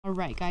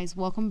Alright guys,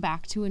 welcome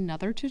back to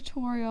another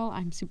tutorial.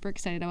 I'm super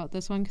excited about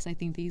this one because I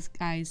think these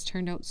guys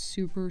turned out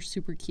super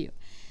cute.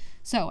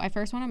 So I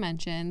first want to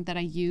mention that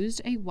I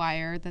used a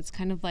wire that's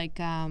kind of like,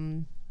 I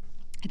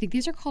think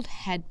these are called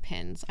head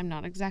pins. I'm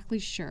not exactly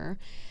sure,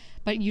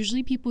 but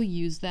usually people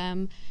use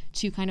them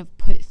to kind of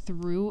put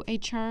through a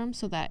charm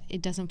so that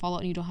it doesn't fall out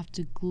and you don't have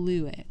to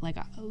glue it. Like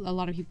a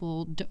lot of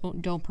people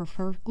don't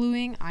prefer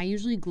gluing. I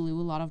usually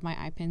glue a lot of my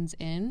eye pins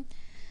in,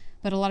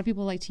 but a lot of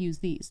people like to use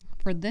these.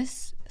 For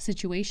this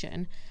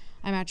situation,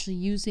 I'm actually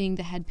using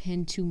the head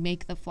pin to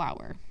make the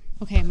flower.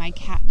 Okay, my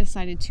cat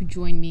decided to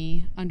join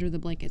me under the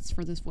blankets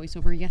for this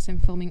voiceover. Yes, I'm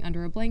filming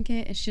under a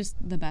blanket. It's just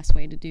the best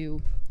way to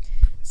do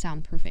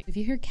soundproofing. If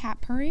you hear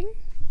cat purring,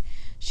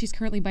 she's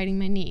currently biting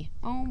my knee.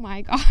 Oh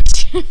my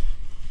gosh.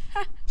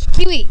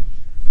 Kiwi.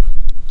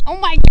 Oh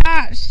my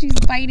gosh, she's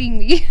biting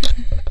me.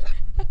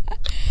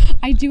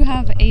 I do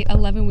have a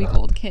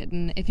 11-week-old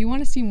kitten. If you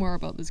want to see more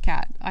about this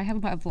cat, I have a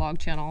vlog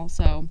channel,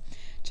 so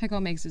check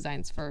out Meg's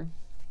Designs for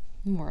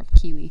more of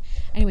Kiwi.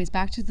 Anyways,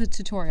 back to the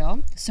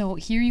tutorial. So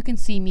here you can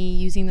see me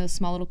using those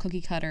small little cookie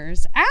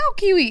cutters. Ow,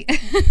 Kiwi!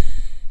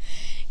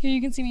 Here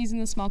you can see me using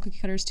the small cookie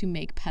cutters to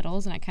make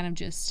petals, and I kind of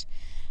just...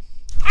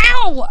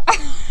 Ow!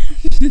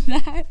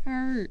 That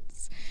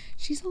hurts.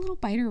 She's a little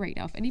biter right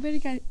now. If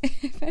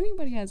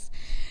anybody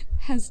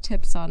has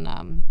tips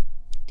on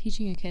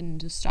teaching a kitten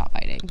to stop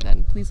biting,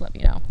 then please let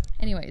me know.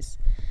 Anyways,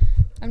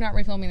 I'm not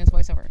refilming this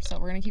voiceover, so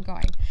we're gonna keep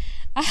going.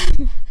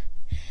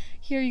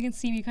 Here you can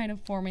see me kind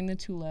of forming the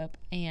tulip,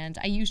 and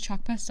I use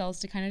chalk pastels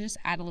to kind of just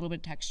add a little bit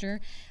of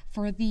texture.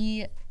 For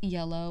the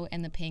yellow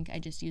and the pink, I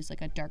just use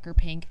like a darker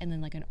pink and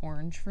then like an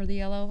orange for the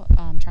yellow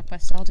chalk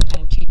pastel to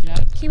kind of change it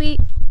up. Kiwi,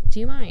 do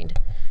you mind?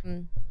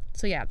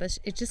 So yeah,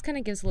 it just kind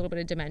of gives a little bit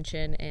of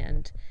dimension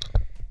and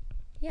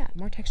yeah,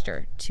 more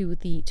texture to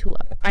the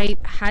tulip. I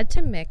had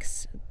to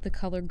mix the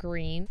color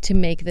green to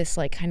make this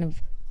like kind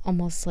of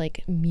almost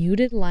like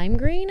muted lime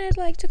green, I'd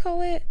like to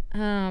call it,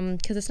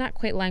 because it's not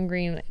quite lime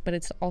green, but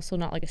it's also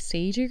not like a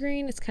sagey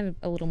green. It's kind of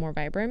a little more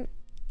vibrant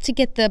to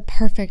get the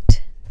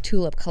perfect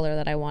tulip color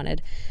that I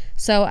wanted.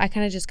 So I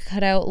kind of just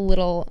cut out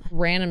little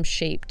random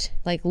shaped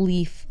like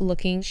leaf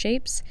looking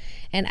shapes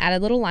and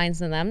added little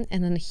lines in them,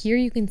 and then here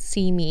you can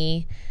see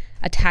me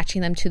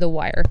attaching them to the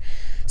wire.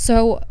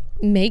 So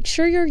make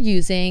sure you're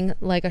using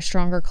like a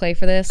stronger clay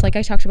for this. Like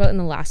I talked about in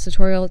the last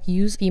tutorial,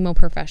 use Emo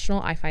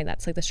Professional. I find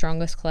that's like the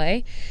strongest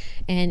clay.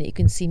 And you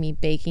can see me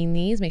baking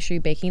these. Make sure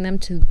you're baking them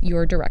to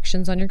your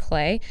directions on your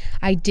clay.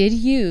 I did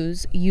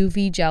use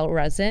UV gel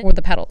resin for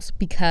the petals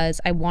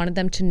because I wanted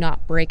them to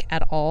not break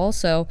at all.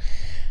 So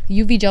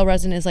UV gel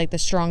resin is like the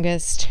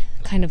strongest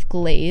kind of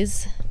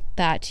glaze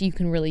that you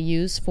can really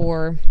use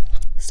for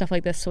stuff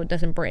like this so it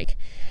doesn't break.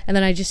 And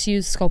then I just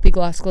use Sculpey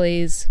Gloss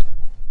glaze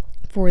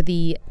for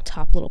the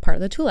top little part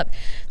of the tulip.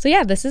 So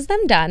yeah, this is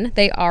them done.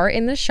 They are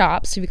in the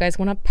shop, so if you guys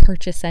want to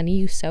purchase any,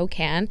 you so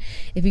can.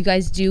 If you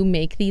guys do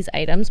make these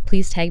items,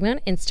 please tag me on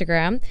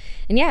Instagram.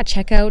 And yeah,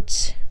 check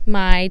out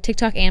my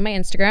TikTok and my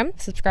Instagram.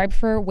 Subscribe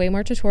for way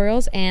more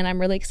tutorials, and I'm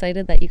really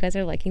excited that you guys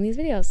are liking these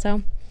videos.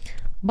 So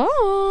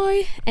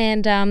bye!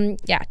 And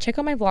yeah, check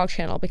out my vlog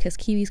channel because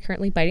Kiwi's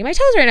currently biting my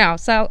toes right now.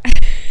 So